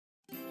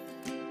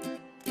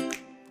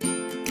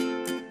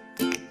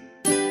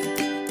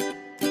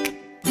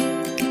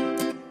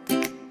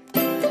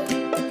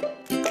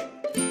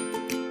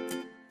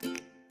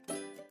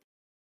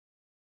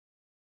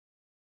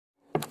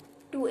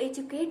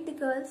educate the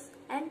girls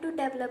and to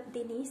develop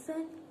the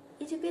nation,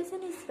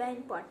 education is very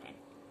important.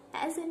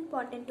 As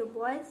important to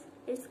boys,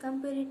 it's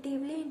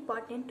comparatively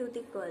important to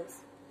the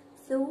girls.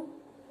 So,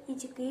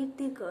 educate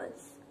the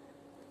girls.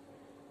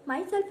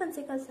 Myself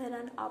Ansika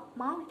Saran of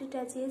Mount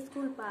Litera Zee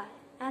School, Barh,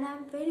 and I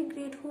am very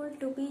grateful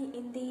to be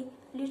in the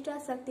Litera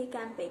Shakti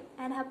camping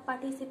and have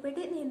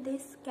participated in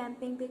this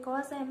camping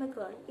because I am a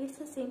girl. It's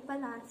a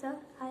simple answer,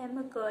 I am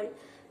a girl,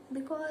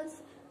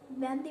 because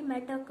when the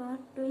matter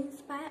comes to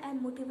inspire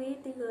and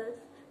motivate the girls,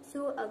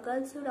 so a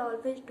girl should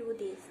always do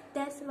this.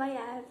 That's why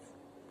I have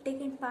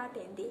taken part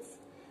in this.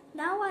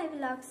 Now I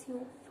will ask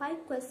you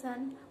 5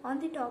 questions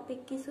on the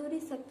topic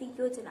Kishori Shakti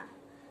Yojana.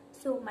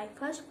 So my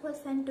first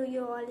question to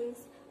you all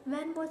is,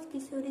 when was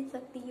Kishori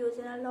Shakti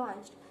Yojana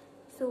launched?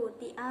 So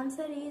the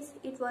answer is,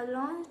 it was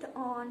launched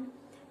on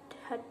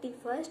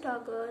 31st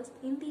August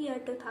in the year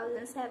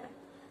 2007.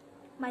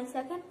 My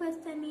second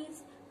question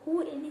is,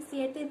 who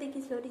initiated the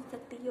Kishori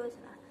Shakti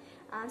Yojana?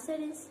 Answer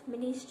is,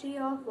 Ministry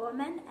of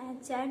Women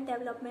and Child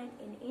Development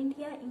in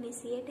India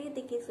initiated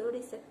the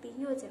Kishori Shakti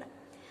Yojana.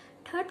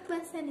 Third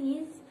question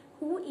is,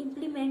 who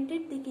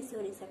implemented the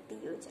Kishori Shakti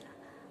Yojana?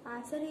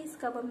 Answer is,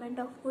 Government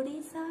of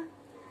Odisha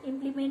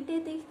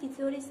implemented the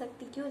Kishori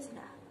Shakti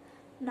Yojana.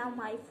 Now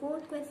my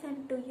fourth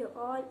question to you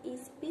all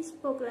is, which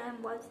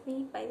program was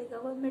made by the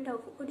Government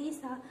of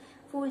Odisha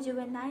for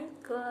juvenile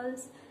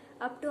girls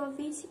up to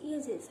which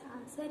ages?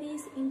 Answer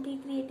is,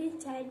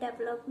 Integrated Child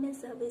Development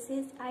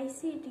Services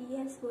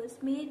ICDS was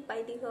made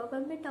by the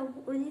Government of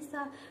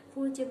Odisha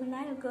for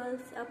juvenile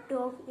girls up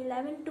to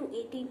 11 to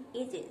 18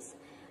 ages.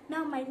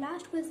 Now my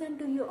last question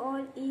to you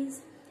all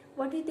is,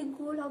 what is the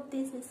goal of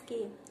this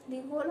scheme?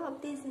 The goal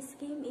of this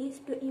scheme is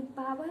to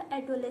empower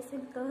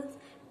adolescent girls,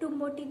 to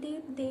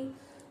motivate them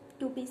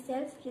to be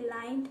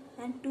self-reliant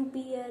and to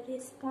be a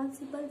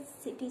responsible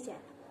citizen.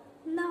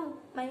 Now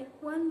my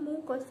one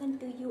more question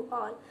to you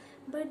all,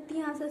 but the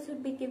answer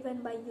should be given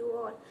by you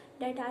all,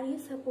 that are you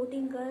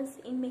supporting girls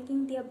in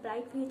making their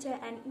bright future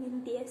and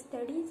in their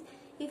studies?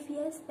 If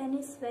yes, then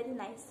it's very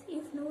nice.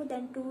 If no,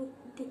 then do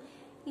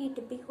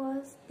it,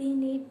 because they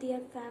need their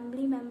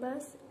family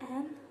members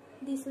and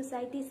the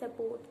society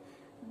support,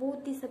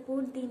 both the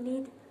support they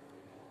need,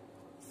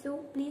 so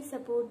please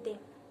support them.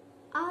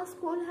 Our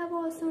school have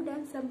also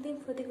done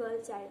something for the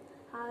girl child.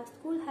 Our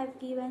school have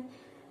given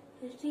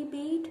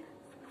rebate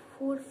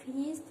for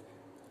fees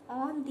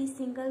on the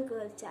single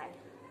girl child.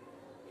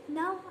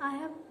 Now I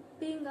have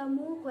being a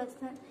more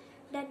question,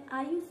 that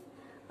are you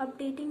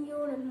updating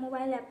your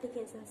mobile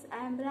applications?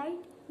 I am right?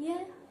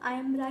 Yeah, I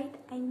am right.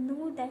 I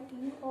know that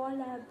you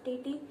all are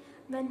updating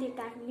when the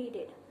time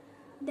needed.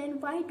 Then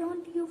why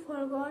don't you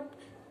forget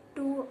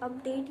to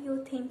update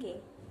your thinking?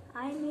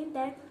 I mean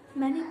that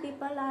many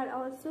people are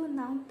also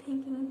now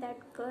thinking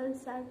that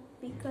girls are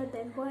weaker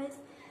than boys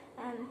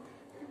and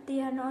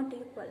they are not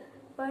equal.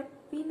 But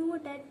we know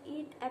that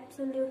it's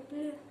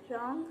absolutely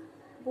wrong.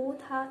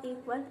 Both are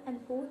equal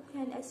and both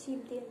can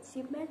achieve their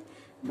achievements.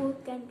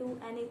 Both can do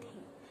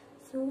anything.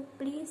 So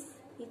please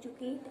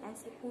educate and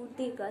support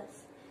the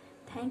girls.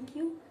 Thank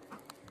you.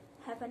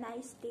 Have a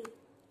nice day.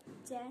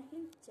 Jai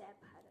Hind, Jai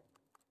Bharat.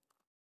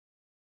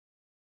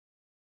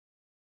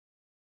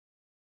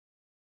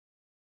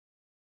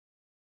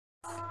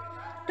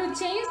 To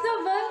change the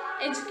world,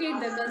 educate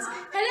the girls.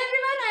 Hello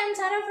everyone, I am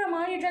Sarah from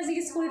Mount Litera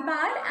Zee School,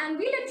 Barh, and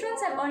we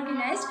Literans have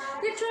organized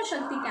Litera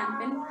Shakti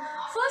campaign.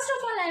 First of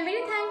all, I am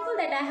very thankful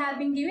that I have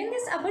been given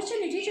this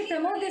opportunity to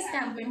promote this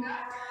campaign.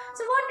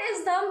 So what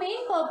is the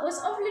main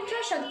purpose of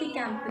Litera Shakti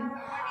campaign?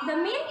 The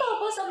main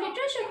purpose of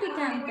Litera Shakti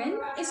campaign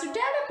is to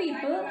tell the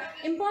people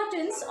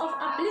importance of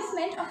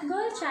upliftment of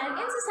girl child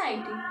in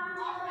society.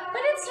 But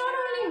it's not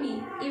only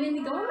me, even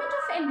the Government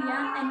of India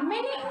and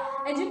many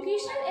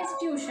educational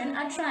institutions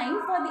are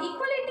trying for the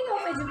equality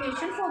of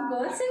education for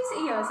girls since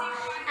years.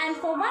 And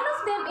for one of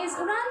them is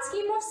Udan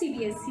scheme of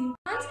CBSE.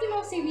 Udan scheme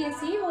of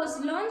CBSE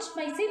was launched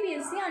by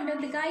CBSE under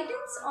the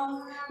guidance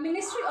of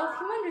Ministry of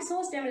Human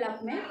Resource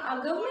Development, our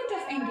Government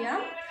of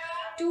India,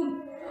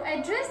 to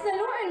address the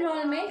low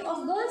enrollment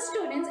of girl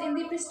students in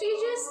the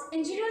prestigious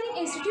engineering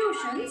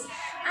institutions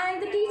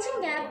and the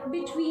teaching gap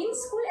between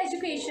school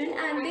education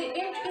and the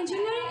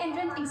engineering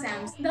entrance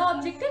exams. The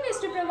objective is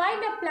to provide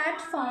a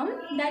platform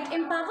that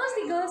empowers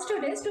the girl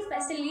students to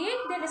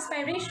facilitate their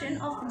aspiration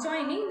of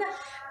joining the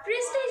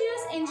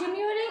prestigious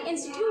engineering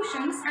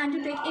institutions and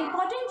to take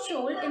important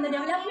role in the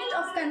development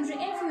of country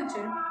in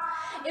future.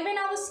 Even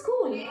our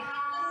school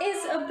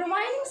is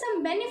providing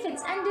some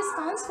benefits and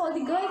discounts for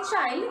the girl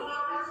child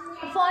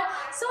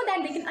so that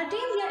they can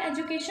attain their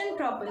education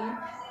properly.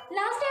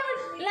 Lastly, I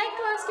would like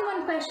to ask you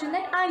one question,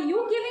 that are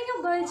you giving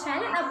your girl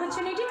child an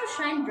opportunity to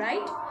shine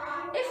bright?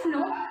 If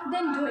no,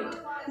 then do it,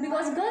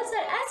 because girls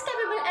are as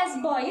capable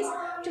as boys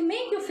to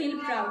make you feel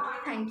proud.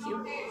 Thank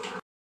you. Good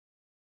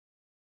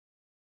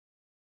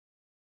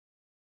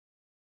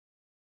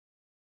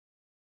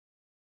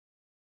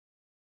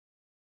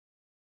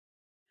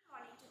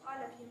morning to all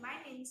of you.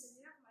 My name is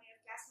Sanjana from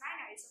class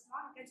 9 of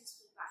Mount Litera Zee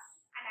School,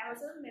 and I was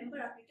a member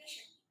of Litera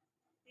Shakti.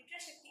 Litera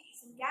Shakti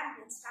is a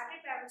campaign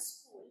started by our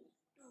school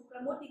to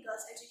promote the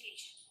girls'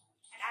 education.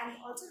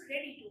 also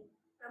ready to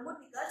promote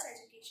the girls'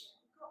 education.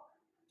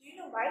 Do you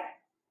know why?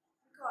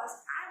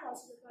 Because I am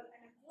also a girl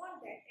and I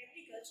want that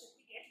every girl should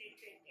be get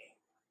literated.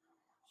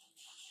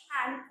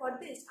 And for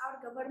this,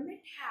 our government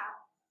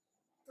have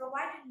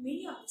provided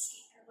many of the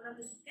schemes, and one of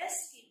the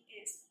best scheme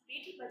is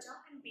Beti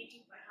Bachao and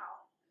Beti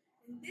Padhao.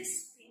 In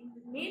this scheme,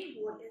 the main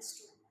goal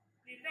is to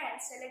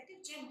prevent selective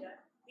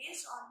gender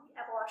based on the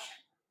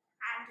abortion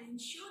and to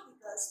ensure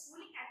the girls'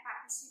 schooling and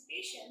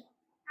participation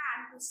and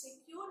to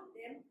secure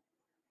them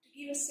to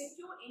give a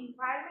secure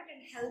environment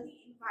and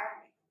healthy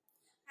environment.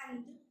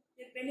 And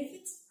the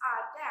benefits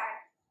are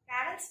that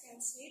parents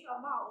can save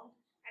amount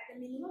at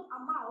the minimum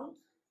amount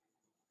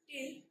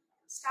till it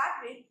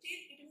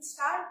will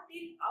start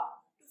till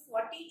up to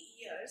 40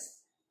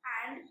 years,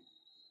 and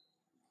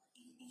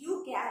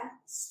you can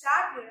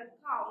start your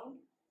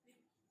account with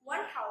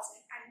 1,000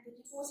 and the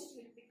deposit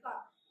will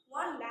become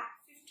 1,50,000.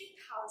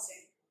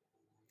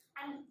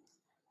 And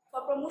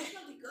for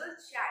promotion of the girl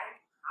child,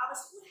 our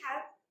school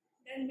have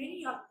done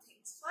many of the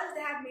things. First,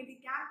 they have made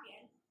a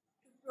campaign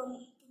to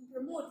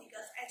promote the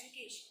girls'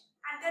 education,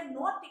 and they are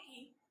not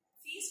taking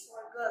fees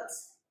for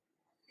girls.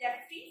 They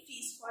are free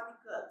fees for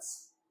the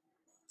girls.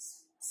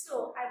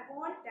 So I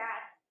want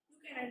that you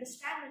can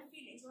understand my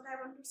feelings, what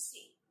I want to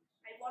say.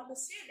 I want to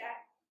say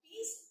that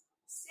please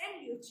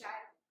send your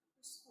child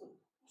to school.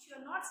 If you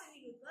are not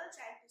sending your girl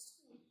child to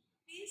school,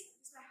 please,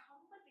 this is my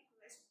humble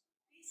request,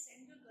 please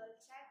send your girl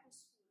child to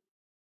school.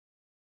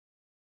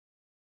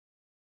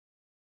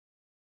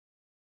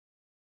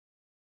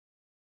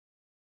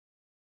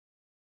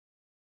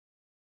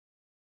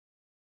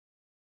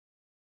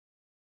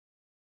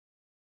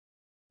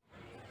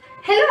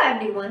 Hello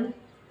everyone,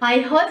 I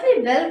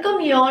heartily welcome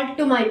you all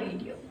to my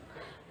video.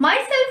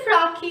 Myself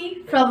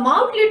Rakhi from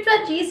Mount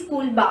Litera Zee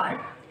School,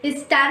 Barh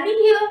is standing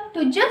here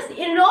to just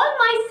enroll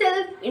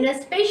myself in a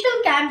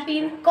special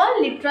campaign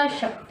called Litera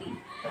Shakti,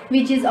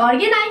 which is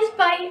organized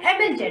by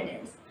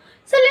MLZS.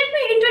 So let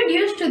me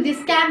introduce to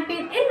this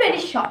campaign in very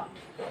short.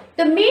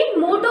 The main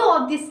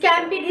motto of this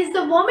campaign is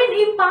the women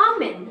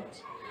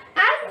empowerment,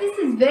 as this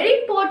is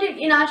very important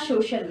in our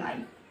social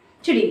life.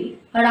 Today,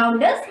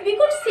 around us, we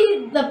could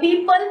see the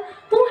people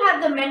who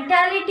have the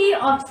mentality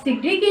of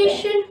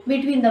segregation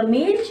between the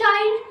male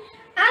child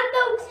and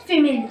the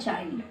female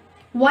child.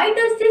 Why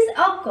does this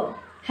occur?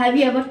 Have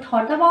you ever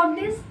thought about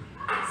this?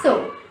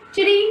 So,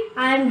 today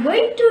I am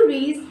going to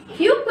raise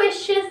few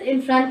questions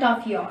in front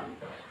of you all.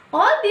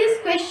 All these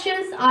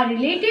questions are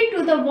related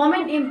to the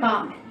women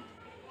empowerment.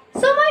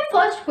 So, my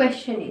first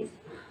question is,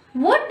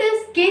 what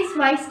does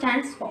KSY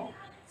stands for?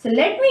 So,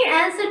 let me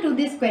answer to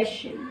this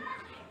question.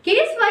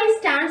 KSY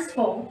stands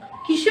for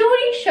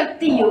Kishori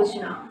Shakti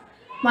Yojana.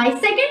 My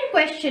second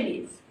question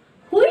is,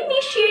 who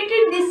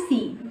initiated this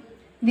scheme?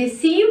 This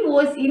scheme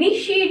was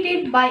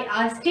initiated by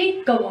our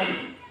state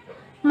government.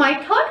 My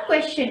third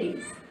question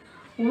is,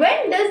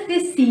 when does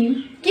this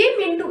scheme came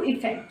into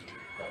effect?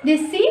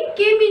 This scheme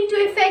came into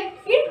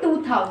effect in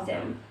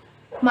 2000.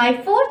 My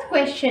fourth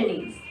question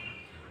is,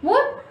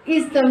 what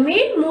is the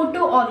main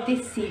motto of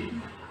this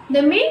scheme?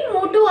 The main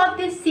motto of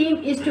this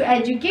scheme is to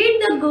educate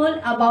the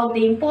girl about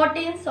the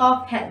importance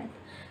of health.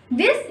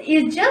 This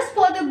is just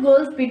for the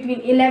girls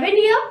between 11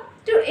 years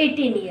to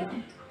 18 years.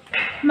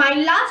 My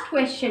last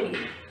question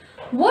is,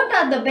 what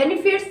are the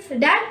benefits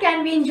that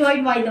can be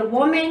enjoyed by the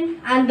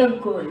women and the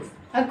girls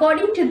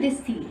according to this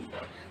scheme?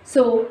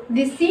 So,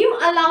 this scheme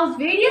allows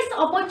various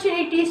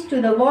opportunities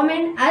to the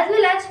women as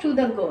well as to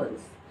the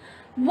girls.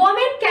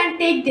 Women can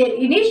take their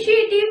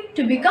initiative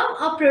to become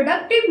a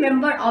productive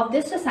member of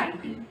the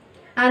society.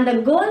 And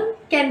the girl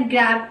can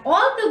grab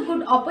all the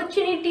good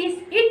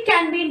opportunities. It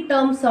can be in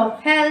terms of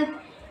health,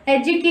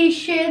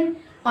 education,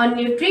 or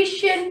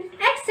nutrition,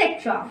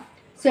 etc.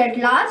 So at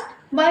last,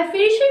 by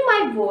finishing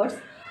my words,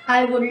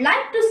 I would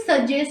like to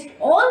suggest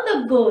all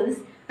the girls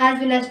as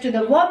well as to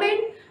the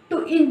women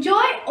to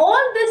enjoy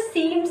all the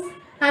schemes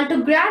and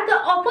to grab the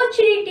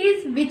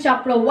opportunities which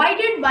are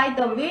provided by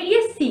the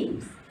various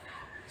schemes,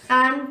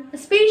 and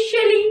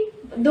especially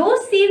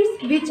those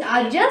schemes which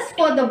are just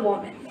for the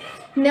women.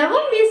 Never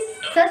miss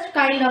such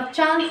kind of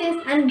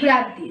chances and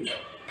grab these.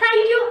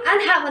 Thank you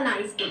and have a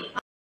nice day.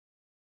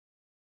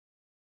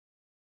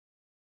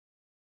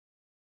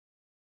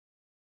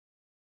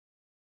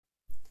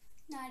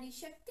 नारी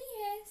शक्ति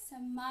है,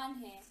 सम्मान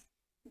है,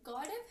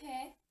 गौरव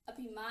है,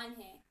 अभिमान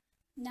है।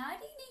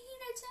 नारी ने ही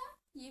रचा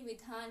ये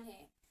विधान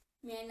है।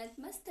 मैं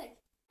नतमस्तक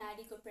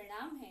नारी को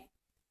प्रणाम है।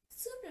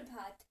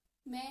 सुप्रभात।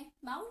 मैं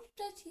माउंट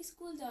लिटरा ज़ी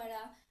स्कूल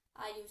द्वारा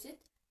आयोजित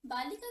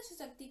बालिका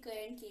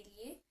सशक्तिकरण के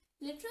लिए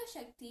लिटरा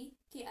शक्ति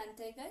के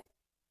अंतर्गत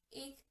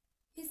एक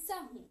हिस्सा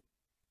हूँ।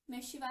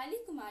 मैं शिवाली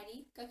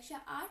कुमारी कक्षा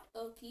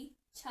 8 की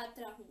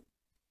छात्रा हूँ।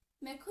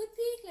 मैं खुद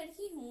भी एक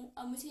लड़की हूँ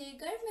और मुझे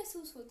गर्व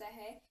महसूस होता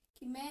है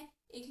कि मैं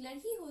एक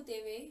लड़की होते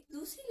हुए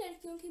दूसरी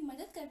लड़कियों की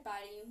मदद कर पा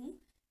रही हूँ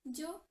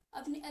जो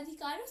अपने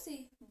अधिकारों से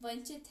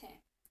वंचित हैं।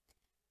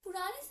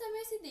 पुराने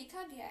समय से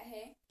देखा गया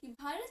है कि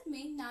भारत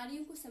में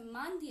नारियों को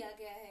सम्मान दिया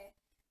गया है,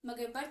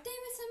 मगर बढ़ते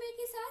हुए समय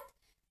के साथ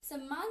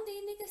सम्मान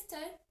देने का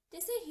स्तर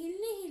जैसे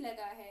हिलने ही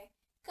लगा है।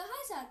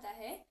 कहा जाता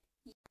है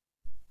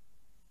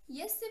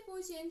यस्य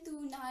पूजयन्तु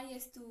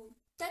नार्यस्तु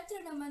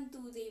तत्र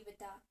रमन्तु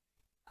देवता।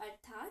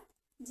 अर्थात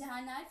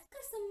जहाँ नारी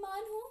का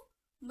सम्मान हो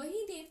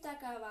वही देवता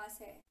का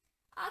वास है।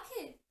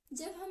 आखिर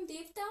जब हम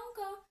देवताओं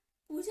का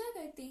पूजा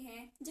करते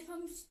हैं, जब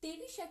हम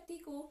देवी शक्ति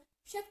को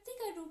शक्ति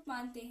का रूप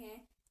मानते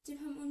हैं, जब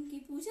हम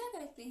उनकी पूजा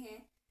करते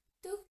हैं,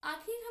 तो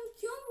आखिर हम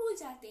क्यों भूल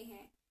जाते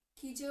हैं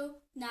कि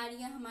जो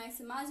नारियां हमारे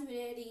समाज में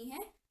रह रही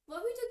हैं वह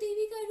भी तो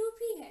देवी का रूप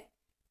ही है।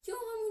 क्यों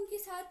हम उनके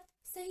साथ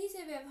सही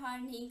से व्यवहार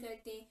नहीं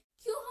करते?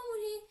 क्यों हम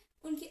उन्हें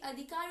उनके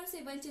अधिकारों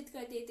से वंचित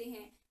कर देते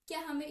हैं?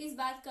 क्या हमें इस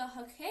बात का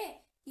हक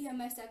है कि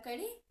हम ऐसा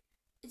करें?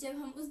 जब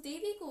हम उस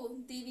देवी को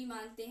देवी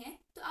मानते हैं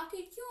तो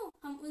आखिर क्यों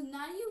हम उन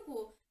नारियों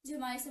को जो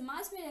हमारे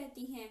समाज में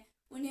रहती हैं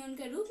उन्हें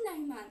उनका रूप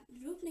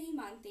नहीं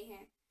मानते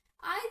हैं?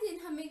 आए दिन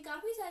हमें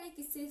काफी सारे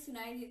किस्से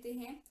सुनाई देते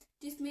हैं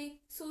जिसमें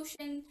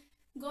शोषण,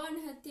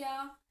 गौण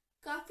हत्या,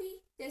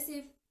 काफी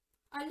जैसे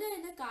अलग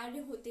अलग कार्य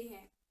होते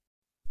हैं।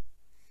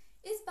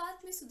 इस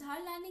बात में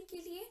सुधार लाने के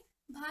लिए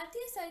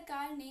भारतीय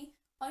सरकार ने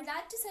और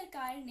राज्य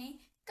सरकार ने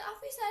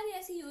काफी सारी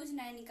ऐसी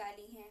योजनाएं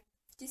निकाली हैं,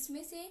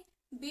 जिसमें से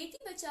बेटी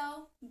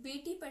बचाओ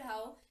बेटी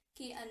पढ़ाओ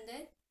के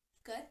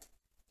अंतर्गत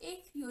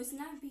एक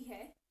योजना भी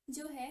है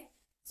जो है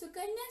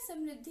सुकन्या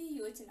समृद्धि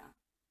योजना।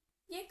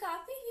 ये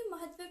काफी ही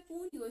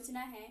महत्वपूर्ण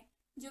योजना है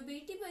जो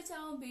बेटी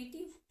बचाओ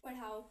बेटी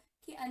पढ़ाओ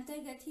के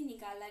अंतर्गत ही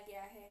निकाला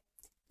गया है।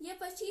 यह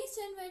 25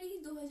 जनवरी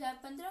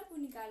 2015 को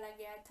निकाला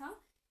गया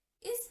था।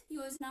 इस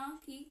योजना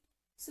की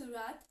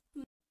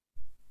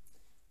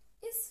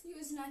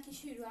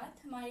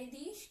शुरुआत हमारे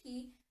देश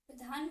की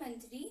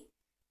प्रधानमंत्री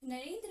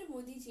नरेंद्र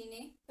मोदी जी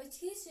ने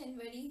 25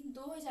 जनवरी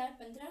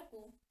 2015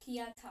 को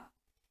किया था।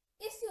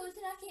 इस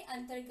योजना के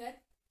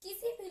अंतर्गत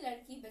किसी भी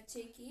लड़की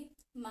बच्चे की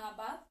माँ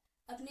बाप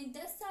अपने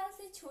 10 साल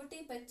से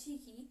छोटे बच्ची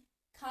की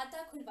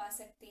खाता खुलवा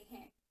सकते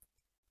हैं।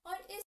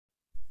 और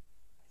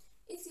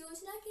इस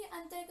योजना के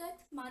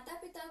अंतर्गत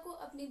माता पिता को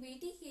अपनी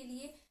बेटी के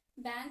लिए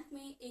बैंक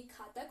में एक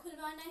खाता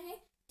खुलवाना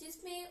है,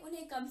 जिसमें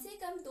उन्हें कम से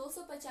कम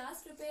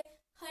 250 रुपए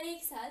हर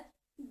एक साल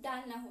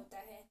डालना होता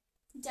है।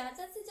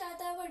 ज्यादा से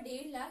ज्यादा वह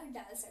 1.5 लाख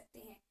डाल सकते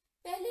हैं।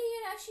 पहले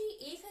ये राशि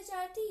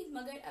 1000 थी,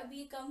 मगर अब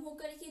ये कम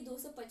होकर के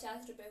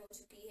 250 रुपए हो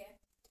चुकी है।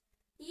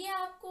 ये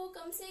आपको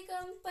कम से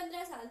कम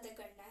 15 साल तक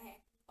करना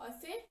है और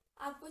फिर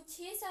आपको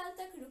 6 साल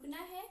तक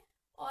रुकना है।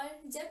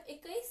 और जब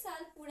 21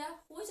 साल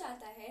पूरा हो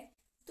जाता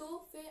है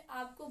तो फिर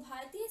आपको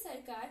भारतीय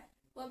सरकार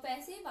वह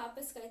पैसे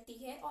वापस करती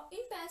है और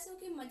इन पैसों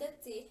की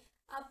मदद से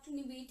आप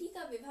अपनी बेटी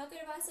का विवाह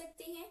करवा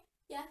सकते हैं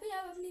या फिर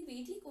आप अपनी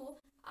बेटी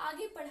को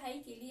आगे पढ़ाई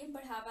के लिए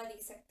बढ़ावा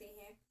दे सकते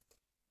हैं।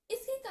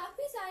 इसके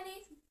काफी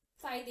सारे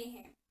फायदे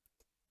हैं।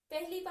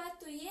 पहली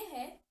बात तो ये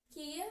है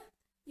कि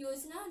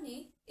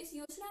इस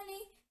योजना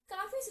ने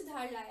काफी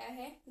सुधार लाया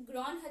है।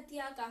 गौण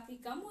हत्या काफी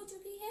कम हो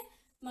चुकी है,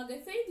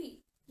 मगर फिर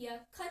भी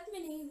यह खत्म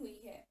नहीं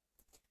हुई है।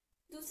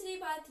 दूसरी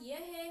बात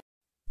यह है,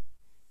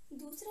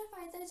 दूसरा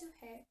फायदा जो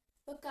है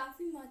वह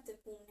काफी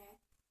महत्वपूर्ण है,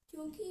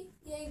 क्योंकि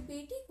यह एक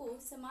बेटी को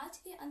समाज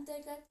के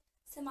अंतर्गत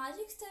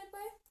सामाजिक स्तर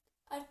पर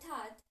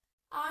अर्थात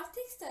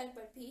आर्थिक स्तर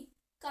पर भी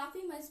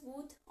काफी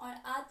मजबूत और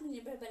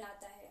आत्मनिर्भर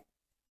बनाता है।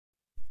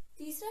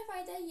 तीसरा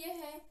फायदा यह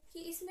है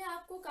कि इसमें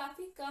आपको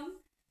काफी कम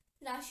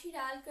राशि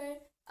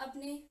डालकर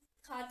अपने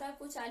खाता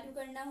को चालू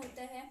करना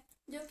होता है,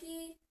 जो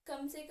कि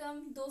कम से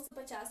कम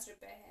 250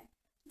 रुपए है,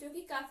 जो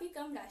कि काफी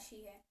कम राशि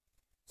है।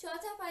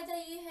 चौथा फायदा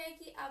ये है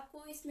कि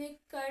आपको इसमें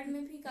कर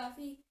में भी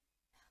काफी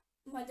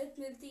मदद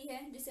मिलती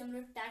है, जिसे हम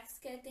लोग टैक्स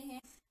कहते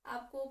हैं।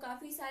 आपको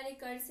काफी सारे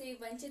कर से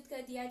वंचित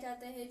कर दिया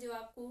जाता है जो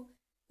आपको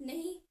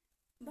नहीं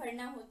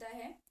भरना होता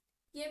है।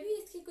 ये भी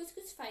इसके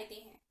कुछ फायदे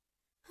हैं।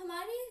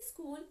 हमारे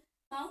स्कूल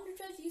माउंट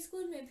लिटरा जी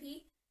स्कूल में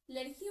भी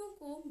लड़कियों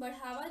को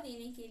बढ़ावा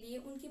देने के लिए,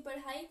 उनकी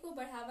पढ़ाई को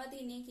बढ़ावा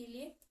देने के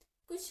लिए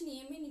कुछ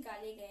नियम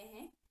निकाले गए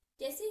हैं।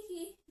 जैसे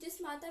कि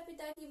जिस माता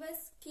पिता की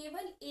बस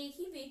केवल एक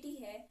ही बेटी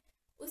है,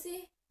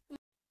 उसे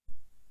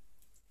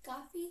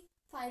काफी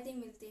फायदे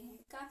मिलते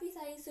हैं, काफी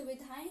सारी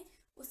सुविधाएं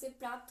उसे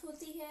प्राप्त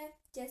होती है।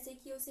 जैसे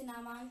कि उसे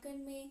नामांकन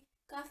में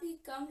काफी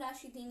कम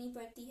राशि देनी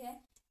पड़ती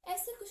है।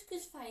 ऐसे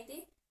कुछ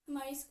फायदे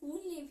हमारे स्कूल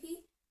ने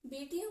भी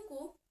बेटियों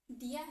को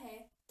दिया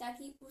है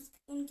ताकि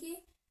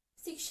उनके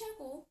शिक्षा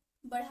को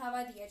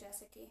बढ़ावा दिया जा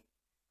सके।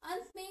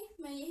 अंत में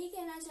मैं यही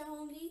कहना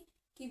चाहूंगी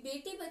कि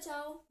बेटी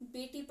बचाओ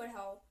बेटी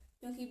पढ़ाओ,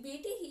 क्योंकि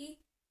बेटी ही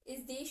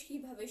इस देश की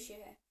भविष्य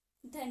है।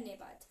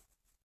 धन्यवाद।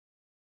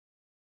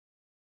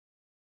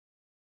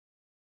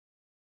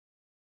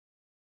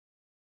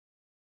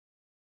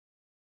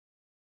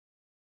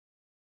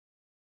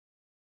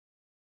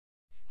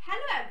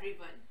 Hello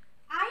everyone,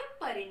 I am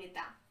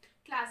Parinita,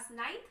 class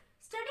 9th,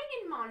 studying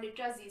in Mount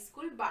Litera Zee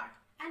School, Barh,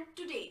 and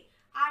today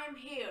I am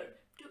here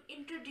to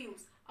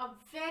introduce a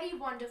very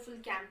wonderful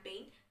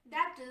campaign,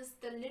 that is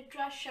the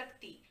Litera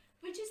Shakti,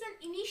 which is an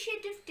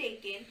initiative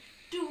taken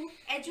to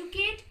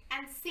educate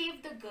and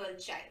save the girl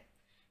child.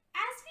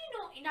 As we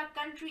know, in our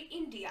country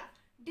India,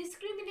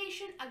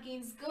 discrimination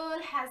against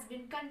girl has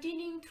been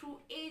continuing through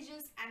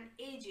ages and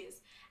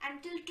ages.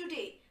 Until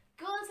today,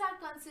 girls are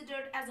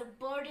considered as a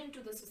burden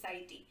to the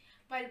society.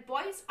 While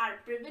boys are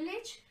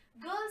privileged,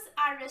 girls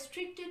are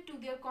restricted to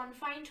their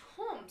confined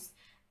homes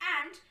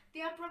and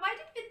they are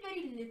provided with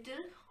very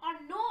little or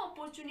no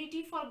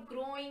opportunity for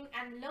growing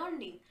and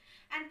learning.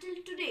 Until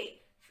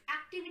today,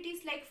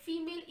 activities like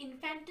female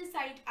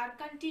infanticide are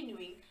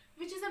continuing,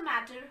 which is a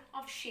matter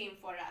of shame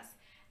for us.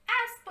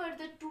 As per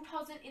the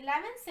 2011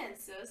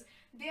 census,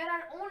 there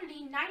are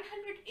only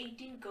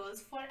 918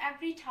 girls for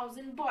every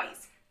 1,000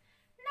 boys.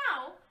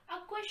 Now,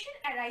 a question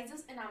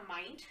arises in our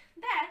mind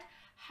that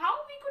how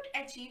we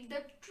could achieve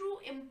the true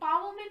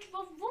empowerment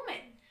of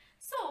women.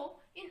 So,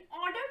 in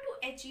order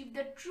to achieve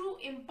the true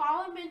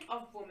empowerment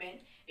of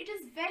women, it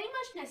is very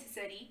much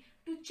necessary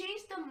to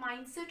change the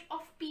mindset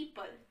of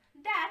people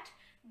that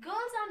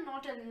girls are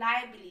not a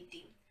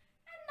liability.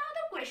 And now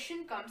the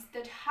question comes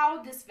that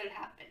how this will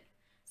happen.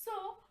 So,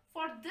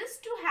 for this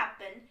to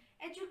happen,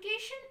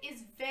 education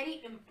is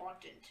very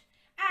important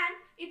and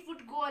it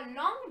would go a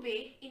long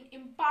way in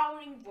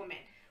empowering women.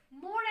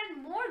 More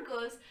and more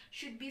girls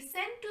should be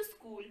sent to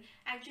school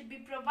and should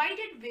be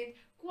provided with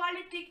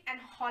quality and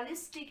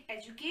holistic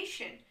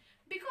education,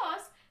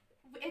 because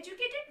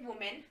educated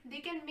women, they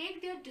can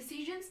make their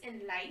decisions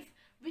in life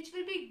which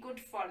will be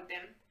good for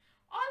them.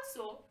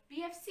 Also,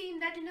 we have seen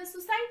that in a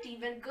society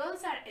where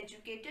girls are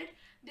educated,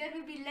 there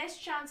will be less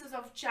chances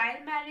of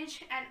child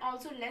marriage and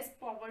also less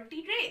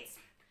poverty rates.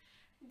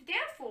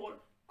 Therefore,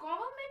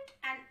 government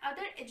and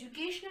other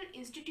educational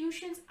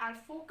institutions are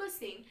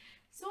focusing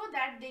so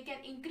that they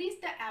can increase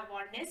the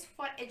awareness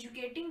for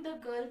educating the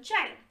girl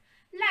child,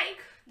 like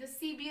the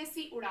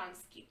CBSE Udaan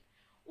scheme.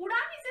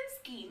 Udaan is a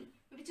scheme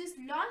which is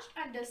launched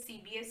under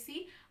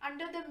CBSE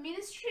under the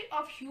Ministry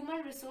of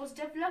Human Resource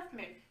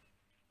Development.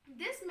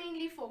 This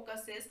mainly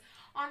focuses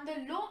on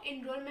the low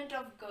enrollment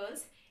of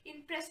girls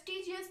in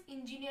prestigious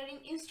engineering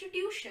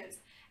institutions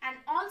and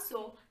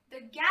also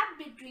the gap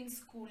between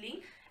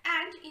schooling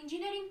and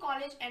engineering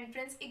college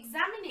entrance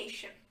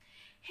examination.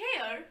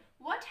 Here,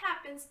 what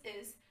happens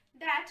is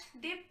that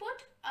they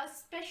put a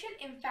special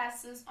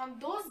emphasis on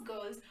those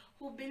girls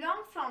who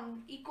belong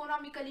from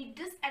economically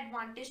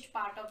disadvantaged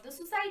part of the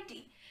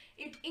society.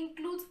 It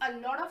includes a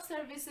lot of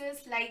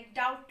services like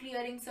doubt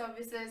clearing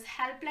services,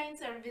 helpline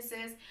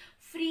services,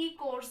 free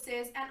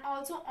courses and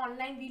also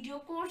online video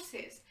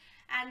courses.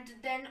 And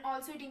then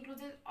also it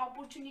includes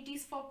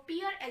opportunities for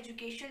peer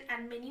education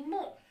and many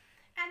more.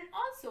 And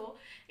also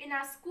in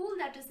our school,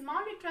 that is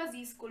Mount Litera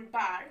Zee School,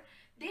 Barh,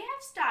 they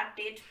have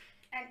started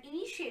an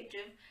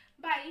initiative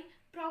by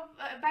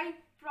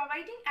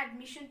providing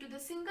admission to the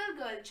single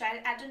girl child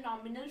at a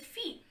nominal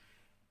fee.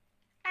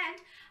 And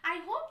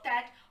I hope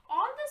that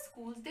all the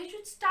schools, they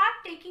should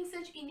start taking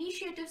such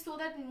initiatives so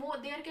that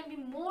there can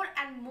be more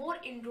and more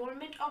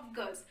enrollment of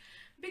girls.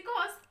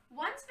 Because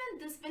once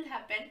when this will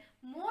happen,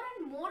 more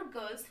and more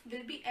girls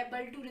will be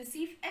able to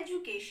receive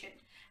education.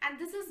 And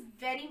this is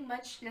very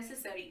much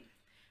necessary.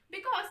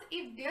 Because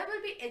if there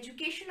will be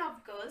education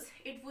of girls,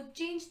 it would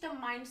change the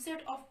mindset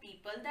of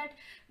people that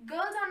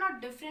girls are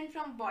not different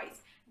from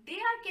boys. They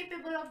are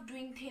capable of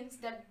doing things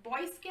that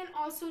boys can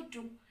also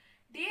do.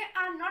 They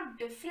are not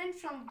different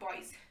from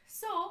boys.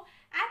 So,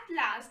 at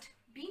last,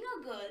 being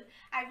a girl,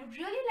 I would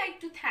really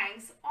like to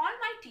thank all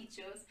my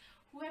teachers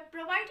who have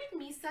provided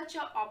me such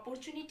an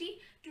opportunity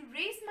to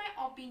raise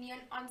my opinion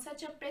on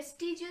such a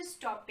prestigious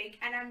topic,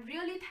 and I'm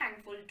really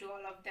thankful to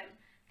all of them.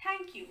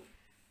 Thank you.